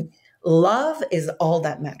saying, love is all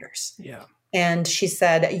that matters. Yeah. And she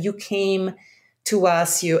said, you came to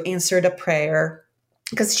us, you answered a prayer,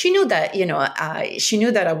 because she knew that,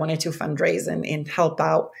 I wanted to fundraise and help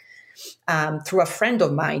out through a friend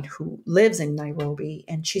of mine who lives in Nairobi.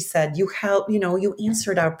 And she said, you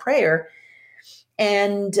answered our prayer,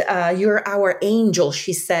 and you're our angel,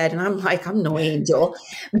 she said. And I'm like, I'm no angel,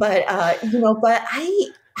 but I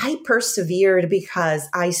persevered because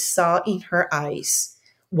I saw in her eyes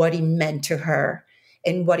what he meant to her,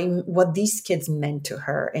 and what these kids meant to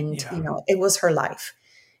her. And, it was her life.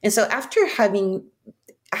 And so after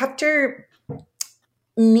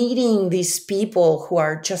meeting these people who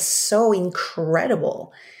are just so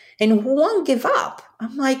incredible and who won't give up,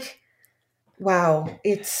 I'm like, wow,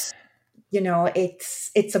 it's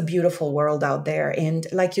a beautiful world out there. And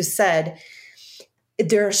like you said,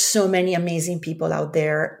 there are so many amazing people out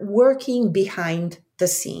there working behind the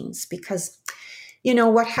scenes, because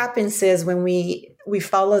what happens is when we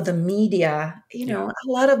follow the media, a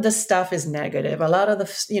lot of the stuff is negative. A lot of the,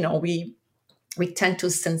 we tend to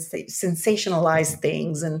sensationalize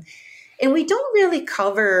things, and we don't really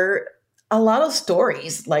cover a lot of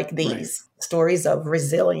stories like these, stories of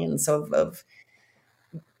resilience, of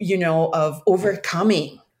of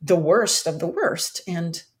overcoming the worst of the worst,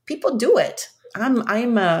 and people do it. I'm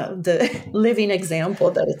the living example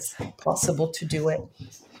that it's possible to do it.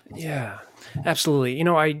 Yeah, absolutely.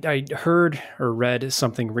 I heard or read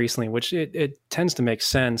something recently, which it tends to make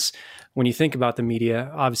sense when you think about the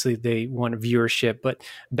media. Obviously, they want viewership, but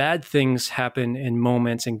bad things happen in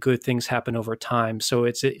moments and good things happen over time. So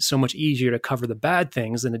it's so much easier to cover the bad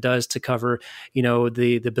things than it does to cover,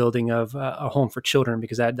 the building of a home for children,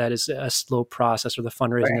 because that is a slow process, or the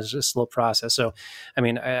fundraising is a slow process. So, I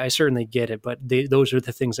mean, I certainly get it, but those are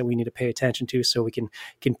the things that we need to pay attention to so we can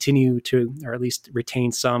continue to, or at least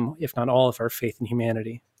retain some, if not all, of our faith in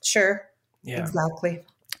humanity. Sure. Yeah. Exactly.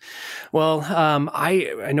 Well,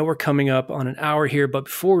 I know we're coming up on an hour here, but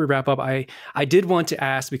before we wrap up, I did want to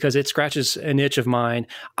ask, because it scratches an itch of mine.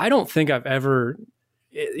 I don't think I've ever,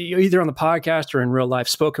 either on the podcast or in real life,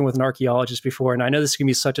 spoken with an archaeologist before. And I know this can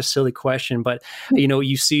be such a silly question, but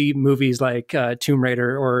you see movies like Tomb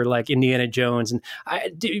Raider or like Indiana Jones, and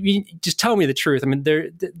just tell me the truth. I mean,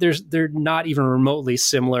 they're not even remotely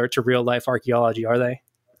similar to real life archaeology, are they?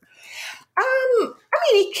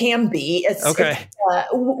 I mean, it can be. Okay.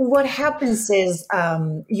 What happens is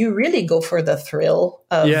you really go for the thrill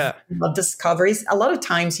of discoveries. A lot of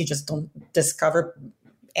times you just don't discover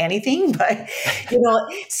anything, but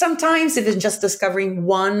sometimes if it's just discovering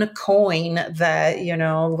one coin that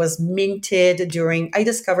was minted during. I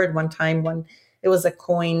discovered one time when it was a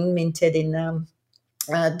coin minted in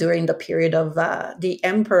during the period of the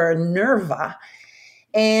Emperor Nerva.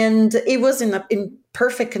 And it was in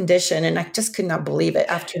perfect condition. And I just could not believe it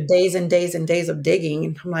after days and days and days of digging.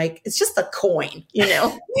 And I'm like, it's just a coin,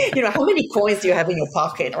 how many coins do you have in your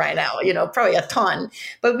pocket right now? Probably a ton.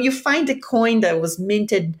 But you find a coin that was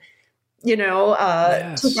minted,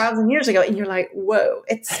 2,000 years ago. And you're like, whoa,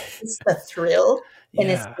 it's the thrill. And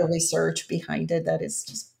it's the research behind it that is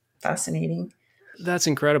just fascinating. That's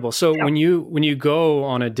incredible. So when you go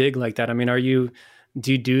on a dig like that, I mean,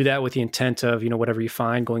 do you do that with the intent of, whatever you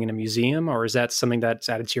find going in a museum, or is that something that's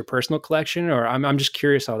added to your personal collection? Or I'm just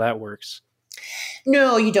curious how that works.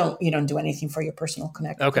 No, you don't do anything for your personal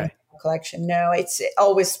collection. No, it's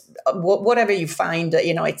always whatever you find,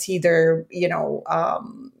 it's either,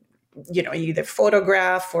 either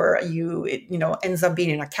photograph or ends up being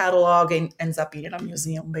in a catalog and ends up being in a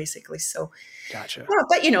museum, basically. So, gotcha. Yeah,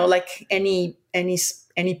 but like any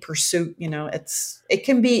pursuit, it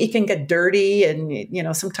can get dirty,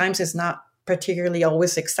 and sometimes it's not particularly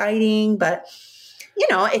always exciting, but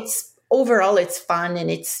it's overall it's fun, and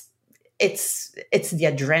it's the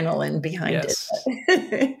adrenaline behind it.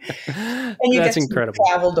 And you That's get incredible.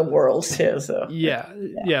 To travel the world too. So yeah.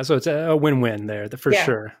 So it's a win-win there, for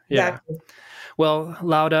sure. Yeah. Exactly. Well,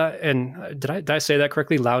 Lauda, and did I say that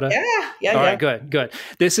correctly? Lauda? Yeah. All right, good.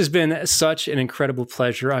 This has been such an incredible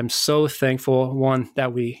pleasure. I'm so thankful, one,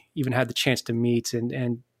 that we even had the chance to meet,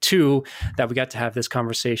 and two, that we got to have this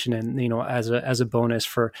conversation, and as a bonus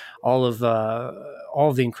for all of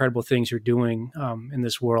the incredible things you're doing in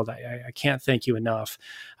this world. I can't thank you enough.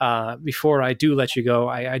 Before I do let you go,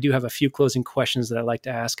 I do have a few closing questions that I'd like to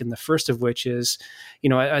ask, and the first of which is,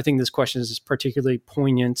 I think this question is particularly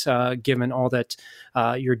poignant given all that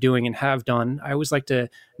you're doing and have done. I always like to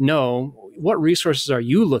know, what resources are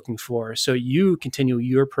you looking for so you continue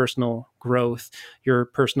your personal growth, your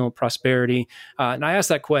personal prosperity? And I ask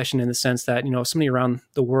that question in the sense that, if somebody around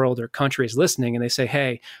the world or country is listening and they say,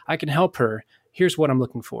 hey, I can help her, here's what I'm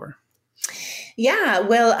looking for. Yeah,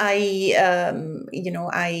 well, I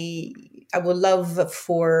would love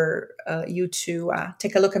for you to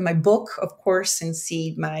take a look at my book, of course, and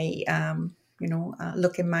see my,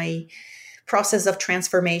 look at my process of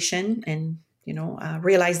transformation, and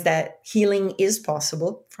realize that healing is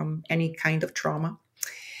possible from any kind of trauma.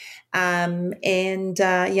 If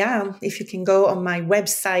you can go on my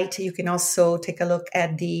website, you can also take a look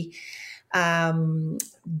at the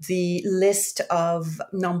list of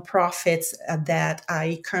nonprofits that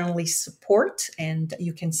I currently support, and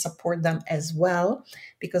you can support them as well,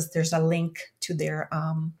 because there's a link to their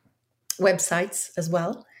websites as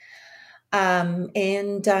well.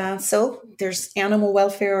 So there's animal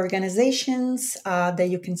welfare organizations that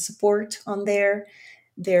you can support on there.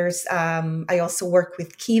 There's I also work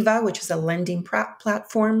with Kiva, which is a lending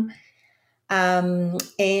platform. Even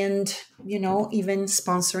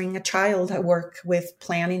sponsoring a child. I work with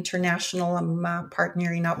Plan International. I'm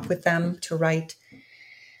partnering up with them to write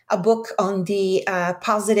a book on the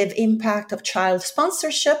positive impact of child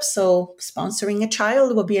sponsorship. So sponsoring a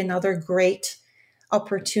child will be another great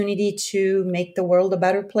opportunity to make the world a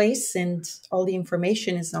better place. And all the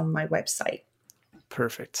information is on my website.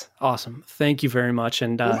 Perfect. Awesome. Thank you very much.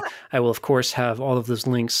 And I will, of course, have all of those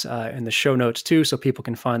links in the show notes too, so people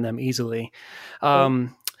can find them easily. My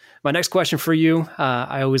next question for you,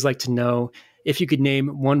 I always like to know if you could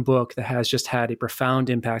name one book that has just had a profound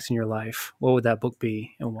impact in your life, what would that book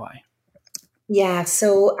be and why? Yeah,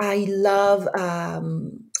 so I love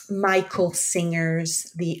Michael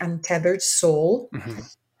Singer's The Untethered Soul. Mm-hmm.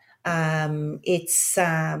 It's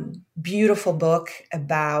a beautiful book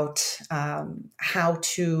about how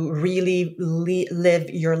to really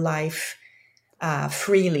live your life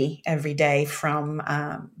freely every day from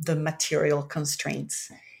the material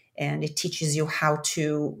constraints. And it teaches you how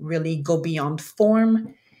to really go beyond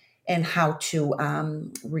form and how to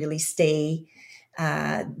really stay,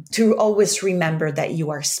 to always remember that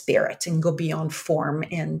you are spirit and go beyond form,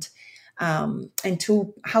 and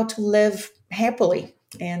to how to live happily.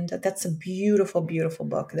 And that's a beautiful, beautiful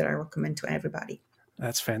book that I recommend to everybody.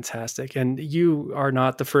 That's fantastic. And you are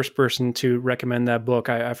not the first person to recommend that book.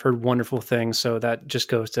 I've heard wonderful things. So that just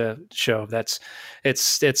goes to show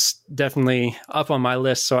it's definitely up on my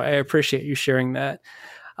list. So I appreciate you sharing that.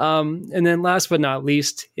 And then last but not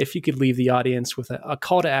least, if you could leave the audience with a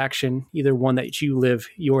call to action, either one that you live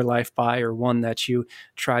your life by or one that you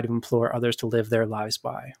try to implore others to live their lives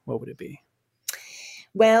by, what would it be?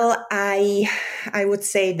 Well, I would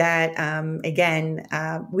say that again,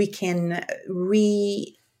 we can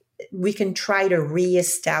try to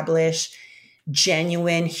reestablish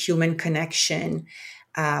genuine human connection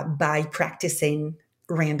by practicing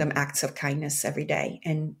random acts of kindness every day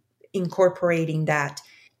and incorporating that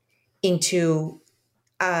into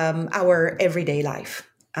our everyday life.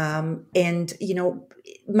 And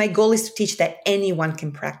my goal is to teach that anyone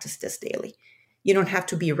can practice this daily. You don't have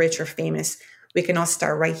to be rich or famous. We can all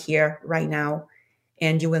start right here, right now,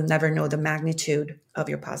 and you will never know the magnitude of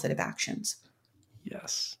your positive actions.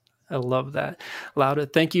 Yes, I love that. Laura,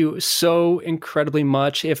 thank you so incredibly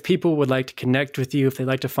much. If people would like to connect with you, if they'd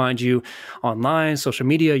like to find you online, social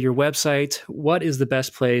media, your website, what is the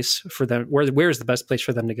best place for them? Where is the best place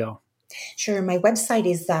for them to go? Sure. My website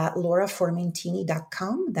is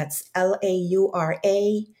lauraformentini.com. That's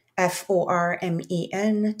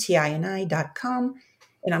LauraFormentini.com.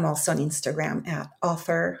 And I'm also on Instagram at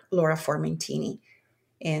author Laura Formentini.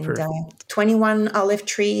 And 21 Olive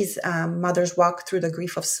Trees, Mother's Walk Through the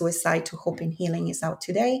Grief of Suicide to Hope and Healing is out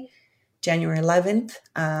today, January 11th.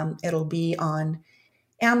 It'll be on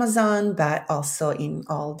Amazon, but also in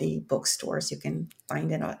all the bookstores. You can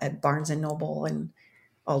find it at Barnes & Noble and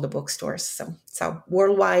all the bookstores. So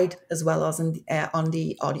worldwide, as well as on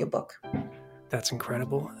the audiobook. That's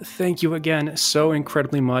incredible. Thank you again so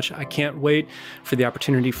incredibly much. I can't wait for the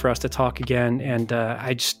opportunity for us to talk again. And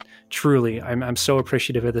I just truly, I'm so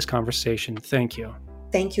appreciative of this conversation. Thank you.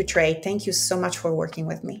 Thank you, Trey. Thank you so much for working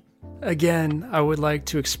with me. Again, I would like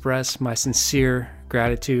to express my sincere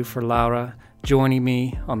gratitude for Laura joining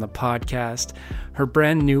me on the podcast. Her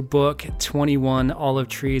brand new book, 21 Olive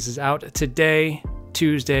Trees, is out today,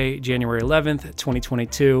 Tuesday, January 11th,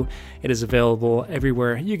 2022. It is available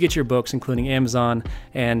everywhere you get your books, including Amazon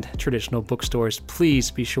and traditional bookstores. Please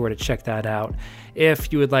be sure to check that out.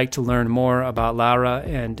 If you would like to learn more about Laura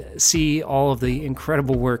and see all of the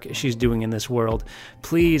incredible work she's doing in this world,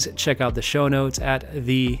 please check out the show notes at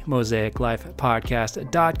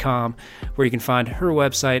themosaiclifepodcast.com, where you can find her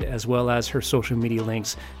website as well as her social media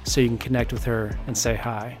links so you can connect with her and say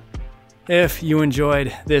hi. If you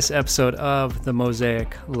enjoyed this episode of the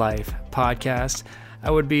Mosaic Life Podcast,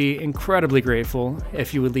 I would be incredibly grateful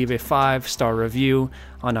if you would leave a 5-star review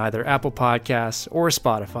on either Apple Podcasts or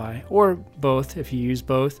Spotify, or both if you use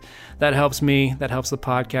both. That helps me, that helps the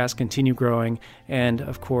podcast continue growing, and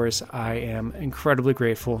of course, I am incredibly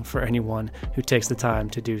grateful for anyone who takes the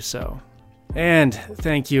time to do so. And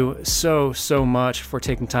thank you so much for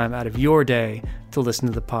taking time out of your day to listen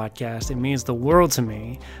to the podcast. It means the world to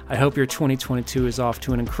me. I hope your 2022 is off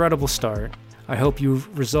to an incredible start. I hope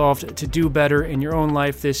you've resolved to do better in your own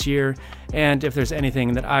life this year. And if there's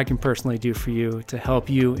anything that I can personally do for you to help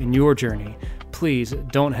you in your journey, please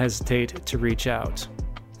don't hesitate to reach out.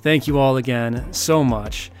 Thank you all again so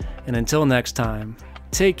much. And until next time,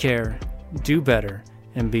 take care, do better,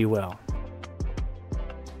 and be well.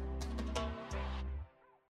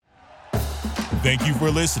 Thank you for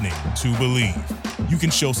listening to Believe. You can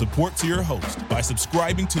show support to your host by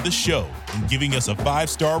subscribing to the show and giving us a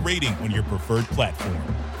 5-star rating on your preferred platform.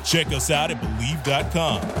 Check us out at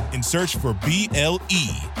Believe.com and search for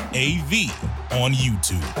BLEAV on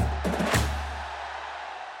YouTube.